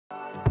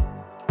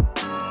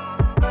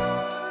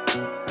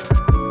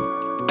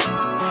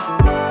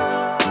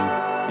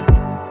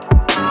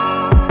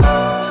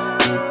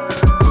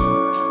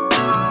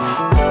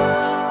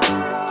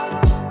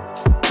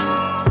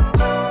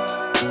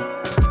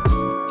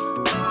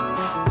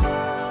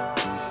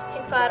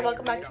God,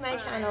 welcome back to my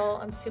channel.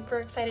 I'm super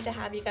excited to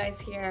have you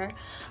guys here.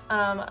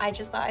 I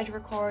just thought I'd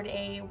record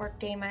a work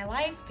day in my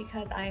life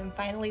because I'm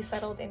finally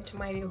settled into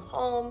my new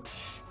home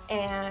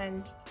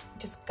and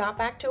just got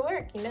back to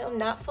work. You know,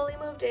 not fully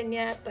moved in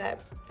yet, but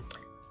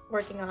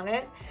working on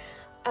it.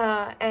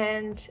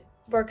 And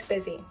work's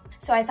busy.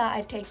 So I thought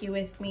I'd take you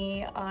with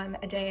me on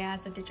a day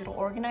as a digital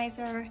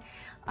organizer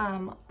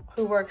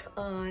who works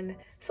on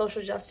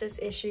social justice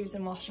issues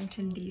in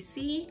Washington,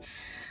 D.C.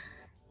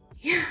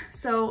 Yeah,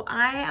 so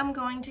I am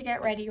going to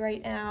get ready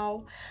right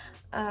now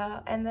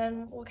and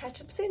then we'll catch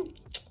up soon.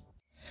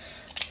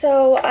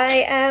 So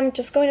I am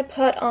just going to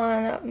put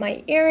on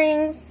my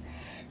earrings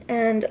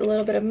and a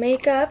little bit of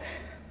makeup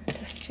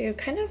just to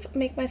kind of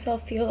make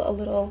myself feel a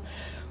little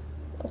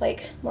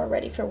like more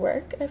ready for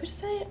work, I would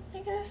say, I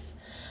guess.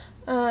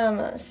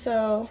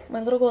 So my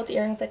little gold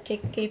earrings that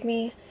Jake gave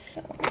me.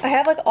 I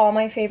have like all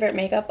my favorite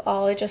makeup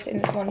all just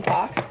in this one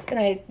box,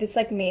 and it's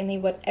like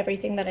mainly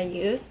everything that I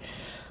use.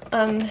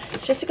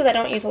 Just because I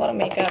don't use a lot of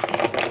makeup,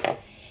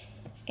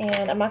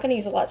 and I'm not going to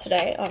use a lot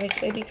today,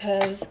 obviously,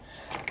 because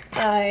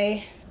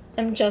I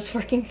am just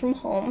working from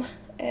home,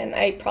 and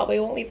I probably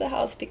won't leave the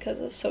house because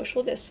of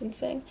social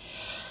distancing.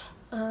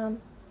 So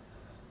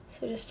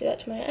just do that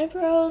to my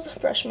eyebrows,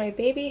 brush my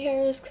baby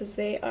hairs because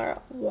they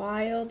are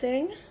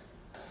wilding.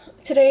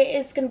 Today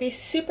is going to be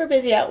super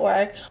busy at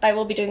work. I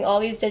will be doing all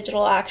these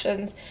digital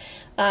actions,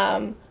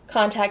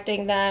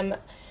 contacting them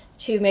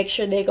to make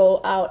sure they go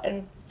out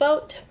and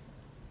vote.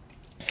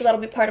 So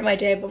that'll be part of my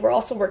day, but we're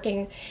also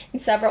working in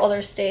several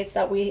other states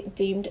that we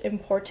deemed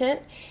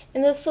important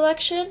in this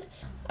election.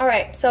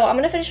 Alright, so I'm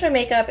going to finish my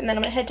makeup and then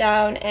I'm going to head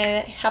down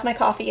and have my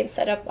coffee and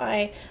set up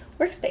my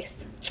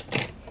workspace.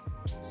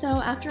 So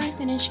after I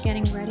finish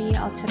getting ready,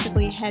 I'll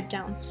typically head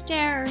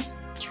downstairs,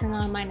 turn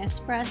on my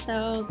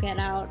Nespresso, get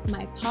out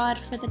my pod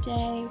for the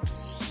day,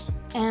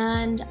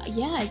 and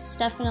yeah, it's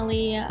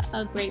definitely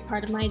a great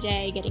part of my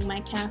day, getting my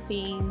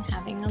caffeine,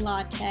 having a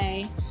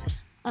latte,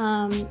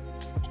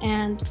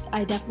 and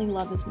I definitely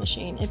love this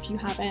machine. If you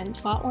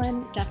haven't bought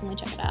one, definitely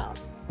check it out.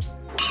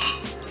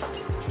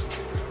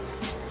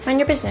 Mind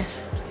your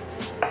business.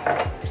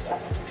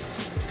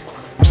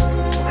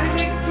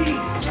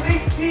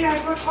 I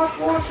got hot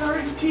water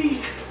and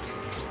tea.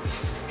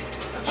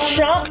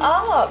 Shut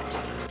up!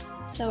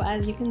 So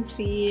as you can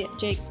see,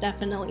 Jake's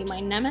definitely my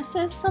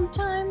nemesis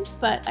sometimes,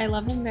 but I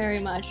love him very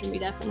much, and we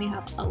definitely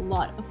have a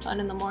lot of fun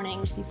in the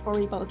mornings before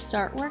we both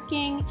start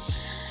working.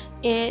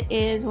 It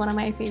is one of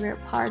my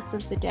favorite parts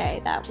of the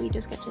day that we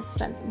just get to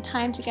spend some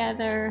time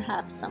together,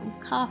 have some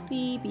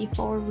coffee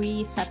before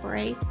we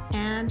separate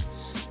and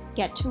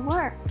get to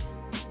work.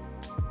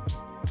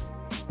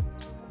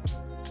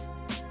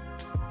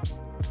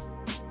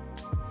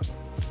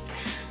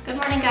 Good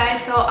morning,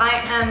 guys. So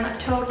I am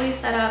totally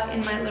set up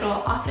in my little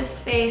office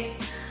space.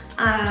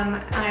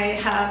 I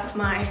have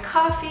my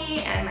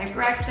coffee and my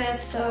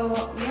breakfast.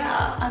 So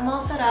yeah, I'm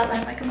all set up. I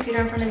have my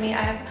computer in front of me.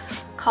 I have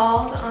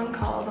calls on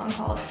calls on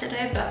calls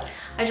today, but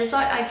I just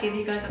thought I'd give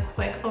you guys a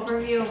quick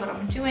overview of what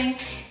I'm doing,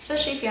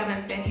 especially if you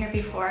haven't been here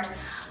before.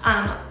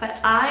 But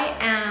I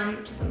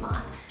am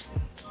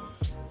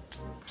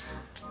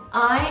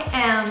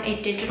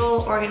a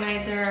digital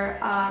organizer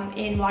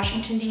in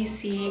Washington,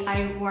 D.C.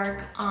 I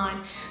work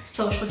on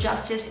social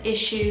justice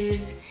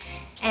issues,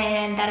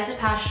 and that is a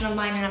passion of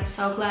mine, and I'm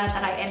so glad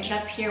that I ended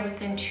up here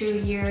within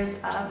 3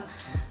 years of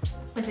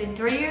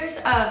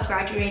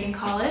graduating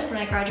college, when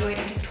I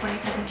graduated in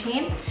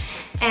 2017.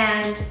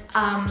 And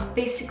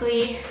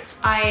basically,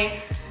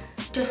 I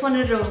just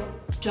wanted a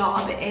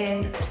job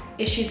in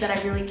issues that I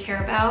really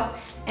care about.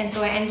 And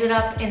so I ended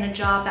up in a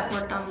job that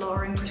worked on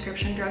lowering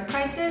prescription drug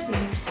prices, and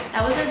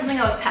that wasn't something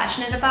I was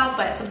passionate about,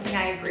 but something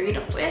I agreed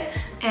with.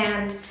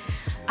 And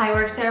I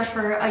worked there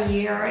for a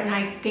year, and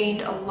I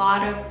gained a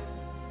lot of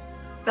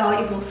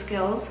valuable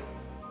skills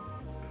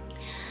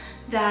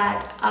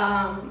that,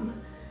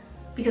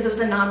 because it was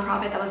a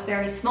nonprofit that was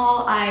very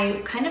small,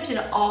 I kind of did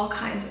all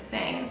kinds of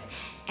things.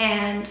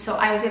 And so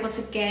I was able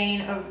to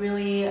gain a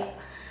really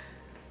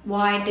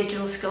wide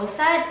digital skill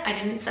set. I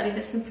didn't study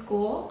this in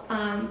school,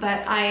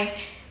 but I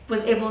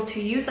was able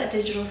to use that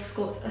digital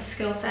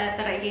skill set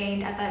that I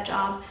gained at that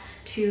job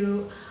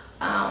to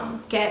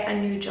get a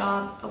new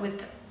job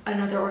with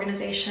another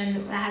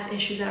organization that has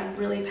issues that I'm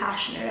really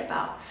passionate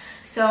about.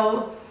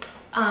 So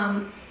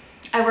I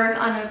work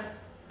on a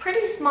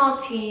pretty small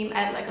team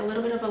at like a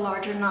little bit of a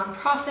larger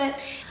nonprofit.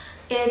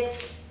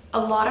 It's a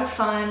lot of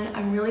fun.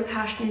 I'm really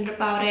passionate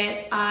about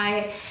it.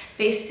 I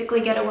basically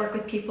get to work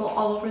with people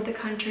all over the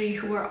country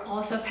who are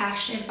also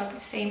passionate about the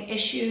same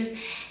issues,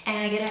 and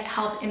I get to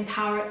help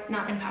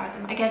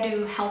I get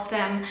to help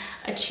them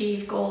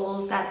achieve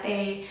goals that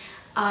they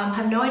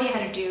have no idea how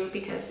to do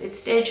because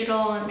it's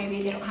digital and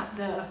maybe they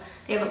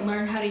haven't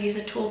learned how to use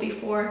a tool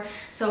before.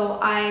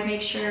 So I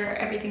make sure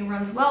everything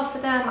runs well for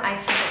them. I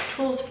set up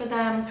tools for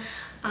them.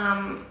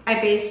 I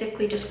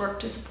basically just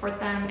work to support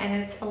them,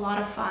 and it's a lot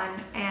of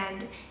fun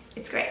and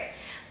it's great.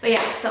 But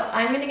yeah, so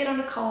I'm gonna get on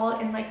a call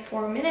in like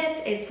 4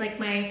 minutes. It's like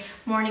my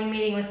morning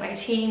meeting with my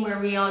team where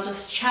we all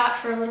just chat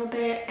for a little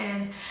bit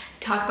and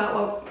talk about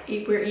what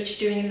we're each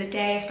doing in the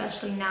day,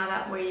 especially now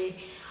that we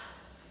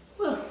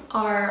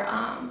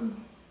are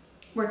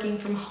working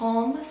from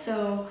home.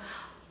 So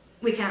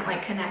we can't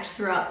like connect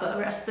throughout the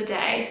rest of the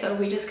day. So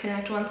we just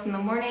connect once in the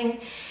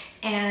morning.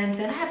 And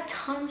then I have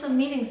tons of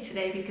meetings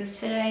today because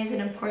today is an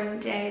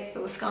important day. It's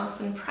the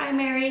Wisconsin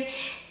primary.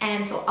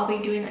 And so I'll be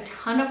doing a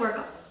ton of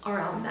work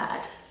around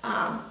that.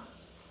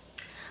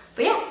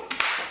 But yeah,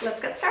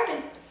 let's get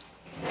started.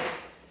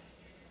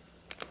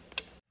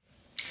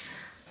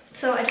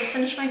 So I just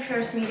finished my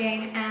first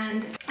meeting,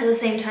 and at the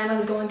same time I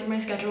was going through my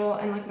schedule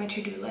and like my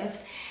to-do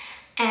list.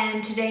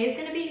 And today is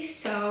gonna be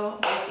so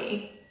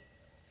busy.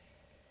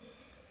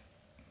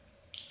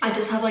 I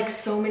just have like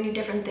so many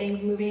different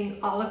things moving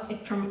all of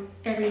like from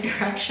every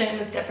direction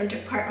with different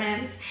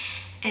departments.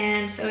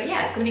 And so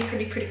yeah, it's gonna be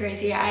pretty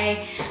crazy.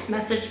 I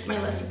messaged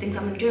my list of things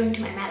I'm doing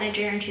to my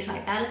manager, and she's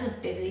like, that is a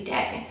busy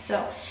day.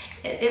 So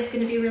it is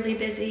gonna be really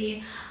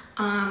busy.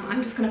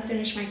 I'm just gonna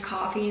finish my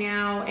coffee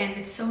now, and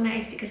it's so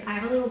nice because I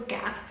have a little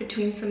gap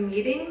between some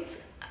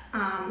meetings,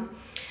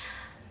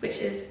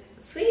 which is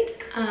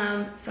sweet.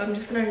 So I'm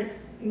just gonna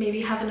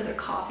maybe have another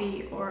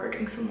coffee or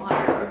drink some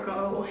water or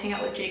go hang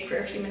out with Jake for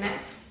a few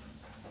minutes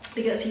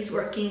because he's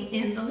working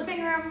in the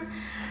living room.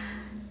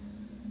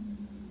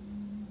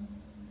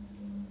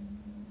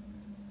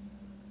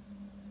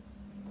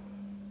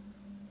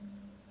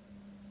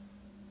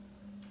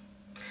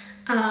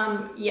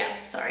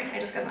 Yeah, sorry, I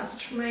just got a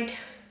message from my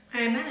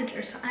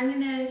manager, so I'm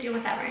gonna deal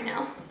with that right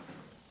now.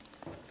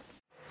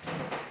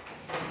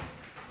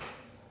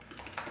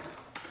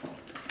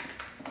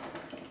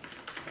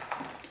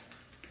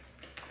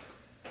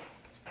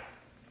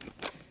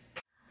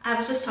 I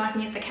was just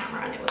talking at the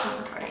camera and it wasn't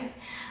recording.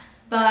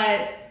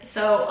 But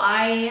so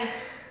I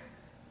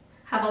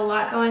have a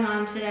lot going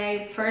on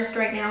today. First,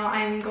 right now,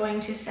 I'm going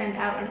to send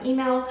out an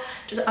email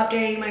just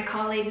updating my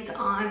colleagues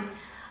on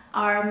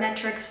our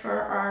metrics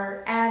for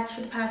our ads for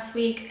the past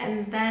week,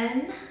 and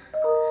then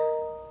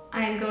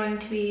I'm going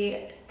to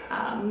be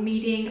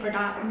meeting, or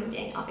not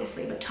meeting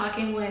obviously, but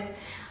talking with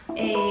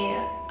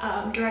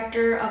a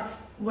director of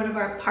one of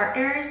our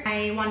partners.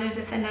 I wanted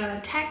to send out a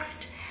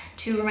text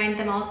to remind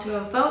them all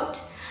to vote,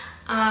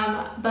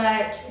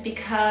 but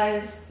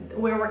because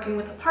we're working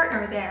with a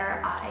partner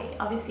there, I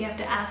obviously have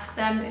to ask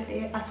them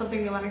if that's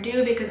something they want to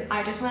do, because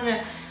I just want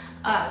to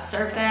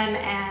serve them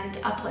and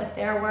uplift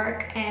their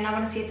work, and I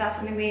want to see if that's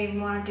something they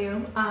even want to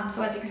do.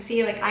 So as you can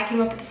see, like I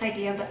came up with this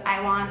idea, but I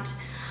want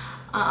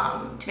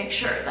to make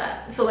sure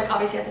that, so like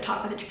obviously I have to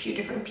talk with a few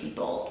different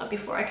people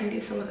before I can do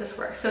some of this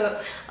work.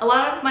 So a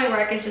lot of my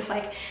work is just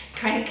like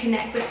trying to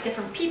connect with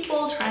different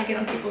people, trying to get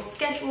on people's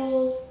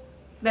schedules,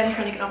 then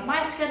trying to get on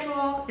my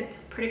schedule. It's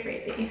pretty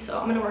crazy, so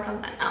I'm gonna work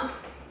on that now.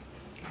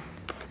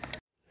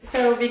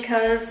 So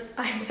because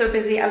I'm so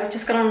busy, I was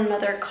just got on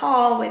another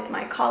call with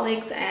my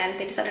colleagues, and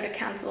they decided to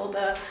cancel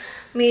the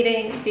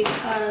meeting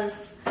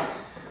because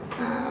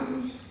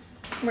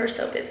we're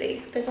so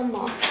busy. There's a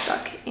moth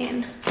stuck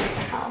in the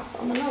house, so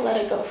I'm gonna let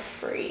it go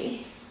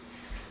free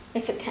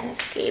if it can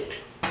escape.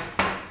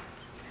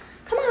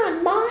 Come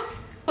on, moth.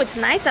 Oh, it's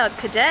nice out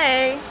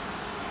today.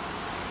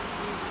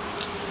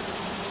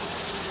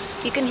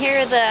 You can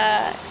hear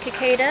the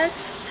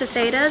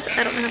cicadas,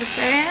 I don't know how to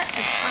say it.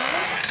 It's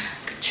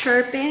fine.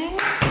 Chirping.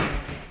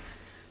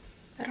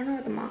 I don't know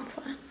where the moth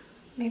went.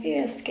 Maybe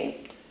it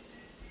escaped.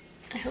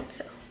 I hope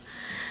so.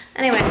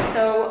 Anyway,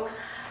 so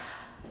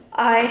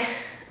I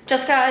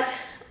just got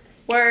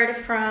word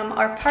from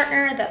our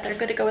partner that they're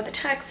good to go with the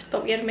text,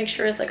 but we have to make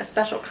sure it's like a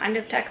special kind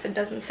of text. It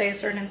doesn't say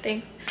certain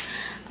things.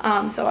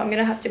 So I'm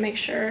gonna have to make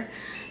sure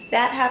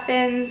that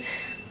happens.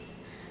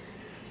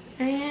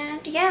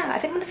 And yeah, I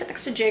think I'm gonna sit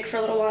next to Jake for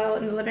a little while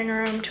in the living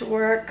room to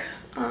work,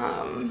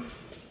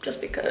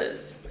 just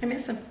because I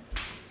miss him.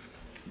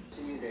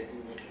 That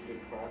you make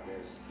good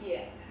progress.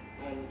 Yeah.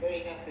 I'm very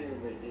happy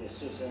with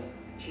Susan.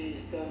 She's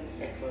done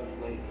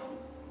excellently,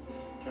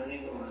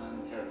 turning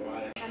around her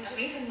life.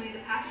 Amazingly, the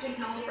packaging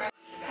held fresh.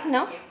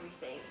 No?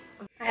 Everything.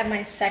 I have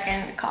my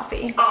second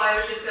coffee. Oh, I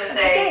was just gonna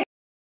say.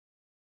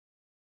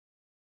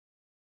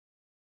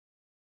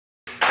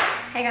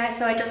 Hey guys,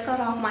 so I just got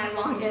off my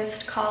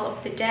longest call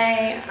of the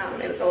day.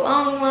 It was a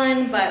long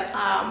one, but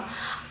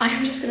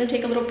I'm just gonna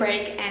take a little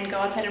break and go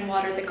outside and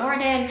water the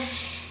garden.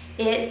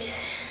 It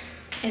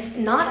is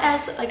not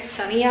as like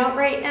sunny out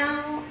right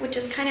now, which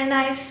is kind of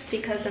nice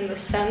because then the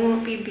sun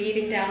won't be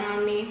beating down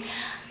on me.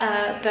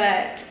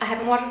 But I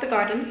haven't watered the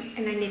garden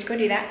and I need to go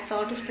do that, so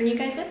I'll just bring you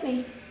guys with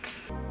me.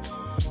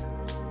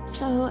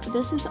 So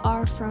this is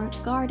our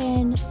front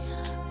garden.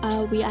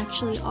 We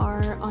actually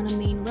are on a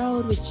main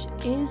road, which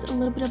is a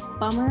little bit of a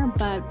bummer,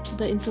 but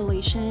the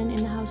insulation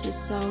in the house is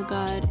so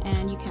good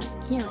and you can't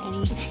hear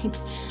anything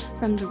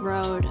from the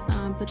road.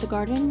 But the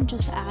garden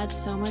just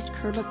adds so much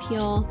curb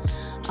appeal.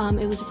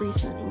 It was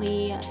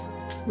recently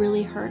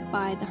really hurt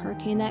by the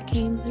hurricane that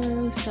came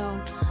through.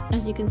 So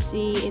as you can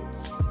see,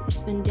 it's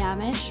been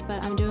damaged,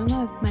 but I'm doing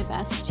my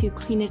best to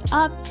clean it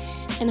up,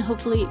 and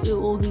hopefully it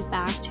will be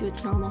back to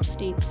its normal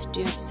state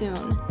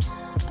soon.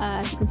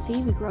 As you can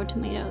see, we grow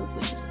tomatoes,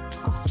 which is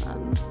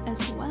awesome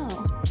as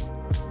well.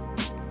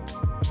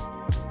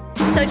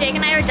 So Jake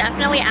and I are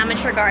definitely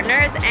amateur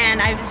gardeners,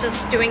 and I was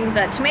just doing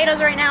the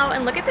tomatoes right now,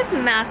 and look at this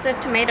massive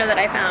tomato that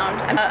I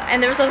found.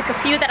 And there was like a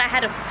few that I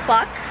had to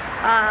pluck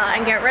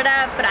and get rid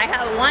of, but I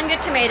have one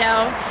good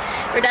tomato.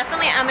 We're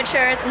definitely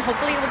amateurs, and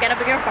hopefully we'll get a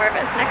bigger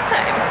harvest next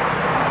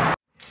time.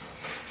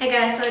 Hey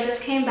guys, so I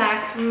just came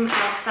back from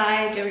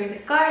outside doing the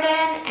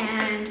garden,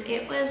 and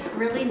it was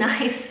really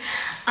nice.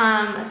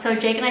 So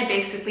Jake and I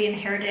basically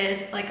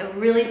inherited like a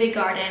really big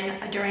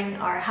garden during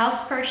our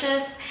house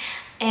purchase.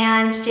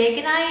 And Jake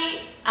and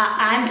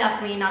I'm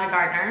definitely not a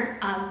gardener,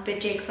 but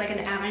Jake's like an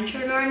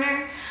amateur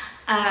gardener.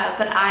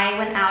 But I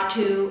went out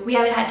we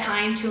haven't had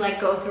time to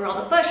like go through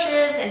all the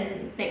bushes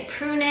and like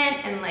prune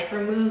it and like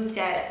remove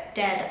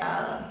dead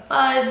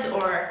buds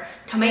or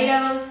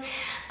tomatoes.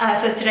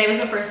 So today was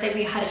the first day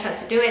we had a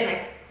chance to do it, and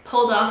I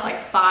pulled off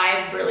like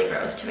 5 really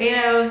gross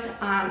tomatoes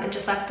and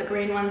just left the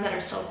green ones that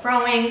are still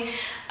growing. We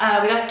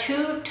got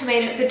 2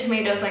 good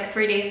tomatoes like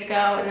 3 days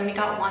ago, and then we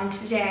got 1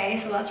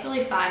 today, so that's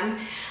really fun.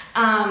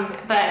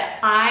 But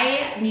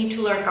I need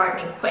to learn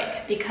gardening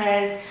quick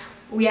because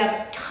we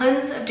have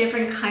tons of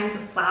different kinds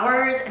of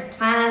flowers and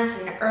plants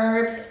and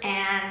herbs,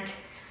 and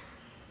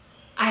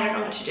I don't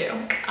know what to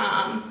do.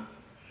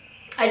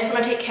 I just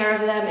want to take care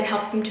of them and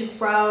help them to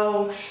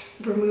grow,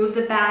 remove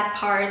the bad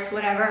parts,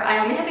 whatever. I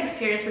only have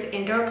experience with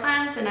indoor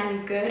plants, and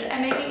I'm good at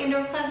making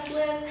indoor plants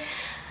live,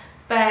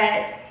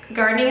 but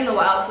gardening in the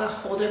wild is a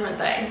whole different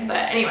thing.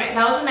 But anyway,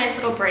 that was a nice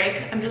little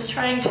break. I'm just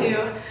trying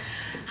to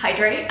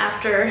hydrate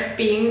after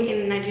being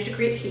in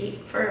 90-degree heat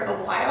for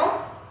a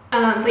while.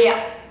 But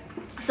yeah,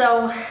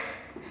 so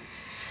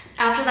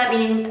after that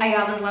meeting,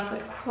 I was left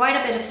with quite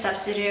a bit of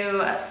stuff to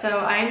do. So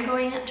I'm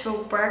going to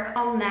work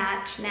on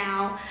that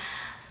now.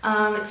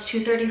 It's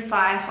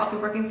 2:35, so I'll be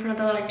working for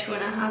another like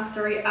 2.5,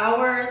 3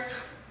 hours.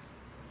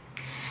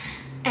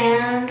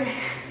 And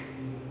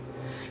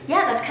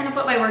yeah, that's kind of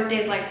what my work day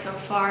is like so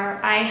far.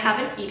 I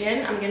haven't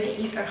eaten. I'm gonna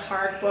eat a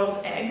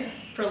hard-boiled egg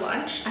for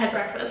lunch. I had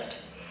breakfast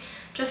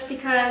just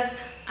because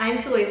I'm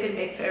so lazy to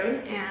make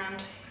food,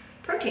 and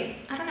protein,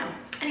 I don't know.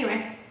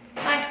 Anyway,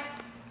 bye.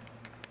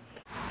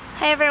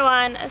 Hi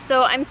everyone,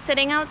 so I'm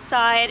sitting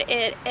outside.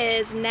 It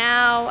is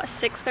now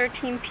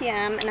 6:13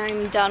 p.m. and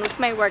I'm done with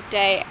my work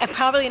day. I'm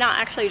probably not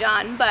actually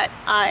done, but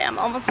I am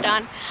almost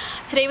done.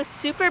 Today was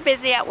super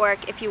busy at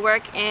work. If you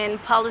work in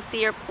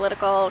policy or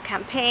political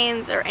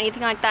campaigns or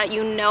anything like that,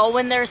 you know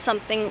when there's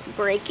something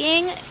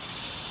breaking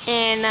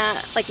in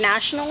like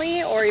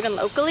nationally or even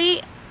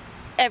locally,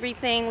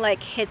 everything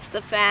like hits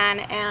the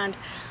fan, and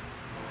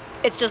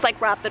it's just like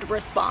rapid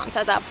response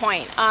at that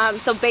point.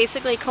 So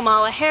basically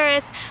Kamala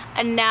Harris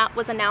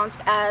was announced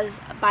as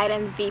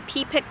Biden's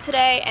VP pick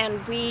today,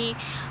 and we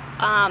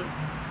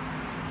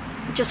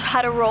just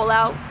had to roll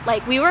out.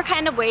 Like, we were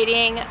kind of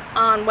waiting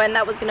on when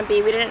that was gonna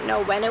be. We didn't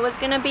know when it was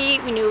gonna be.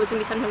 We knew it was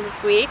gonna be sometime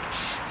this week.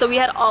 So we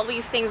had all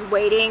these things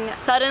waiting.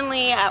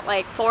 Suddenly at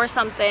like 4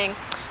 something,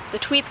 the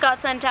tweets got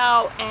sent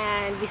out,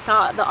 and we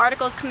saw the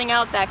articles coming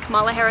out that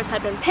Kamala Harris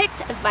had been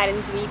picked as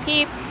Biden's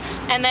VP,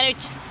 and then it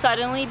just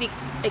suddenly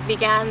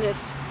began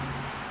this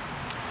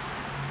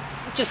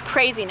just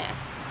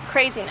craziness.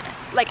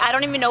 Like, I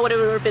don't even know what it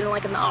would have been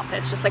like in the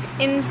office, just like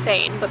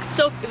insane, but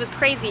so it was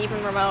crazy,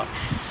 even remote.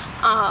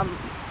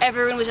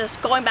 Everyone was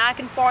just going back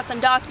and forth on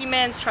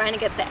documents, trying to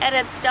get the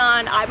edits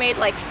done. I made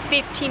like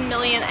 15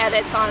 million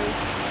edits on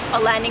a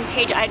landing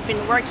page I'd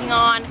been working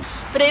on,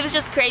 but it was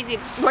just crazy.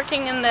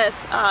 Working in this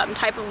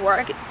type of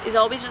work is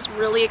always just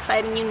really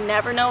exciting. You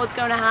never know what's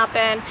going to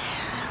happen.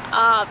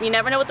 You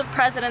never know what the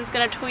president's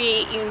gonna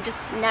tweet. You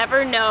just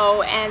never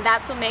know, and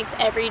that's what makes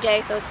every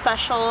day so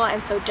special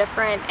and so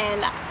different.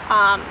 And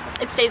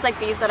it's days like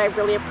these that I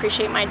really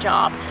appreciate my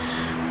job.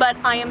 But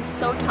I am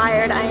so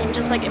tired. I am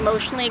just like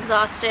emotionally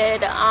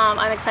exhausted.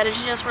 I'm excited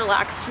to just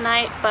relax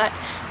tonight, but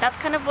that's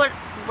kind of what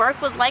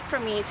work was like for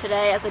me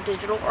today as a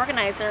digital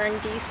organizer in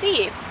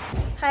DC.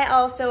 Hi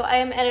all, so I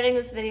am editing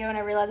this video and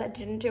I realized I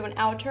didn't do an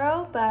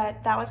outro,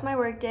 but that was my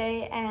work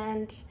day,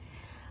 and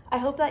I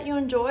hope that you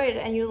enjoyed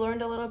and you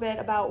learned a little bit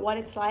about what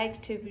it's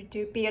like to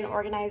be an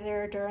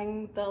organizer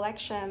during the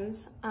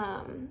elections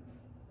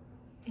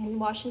in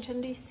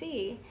Washington,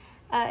 DC.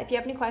 If you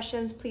have any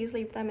questions, please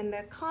leave them in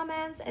the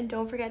comments, and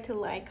don't forget to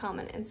like,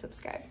 comment, and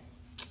subscribe.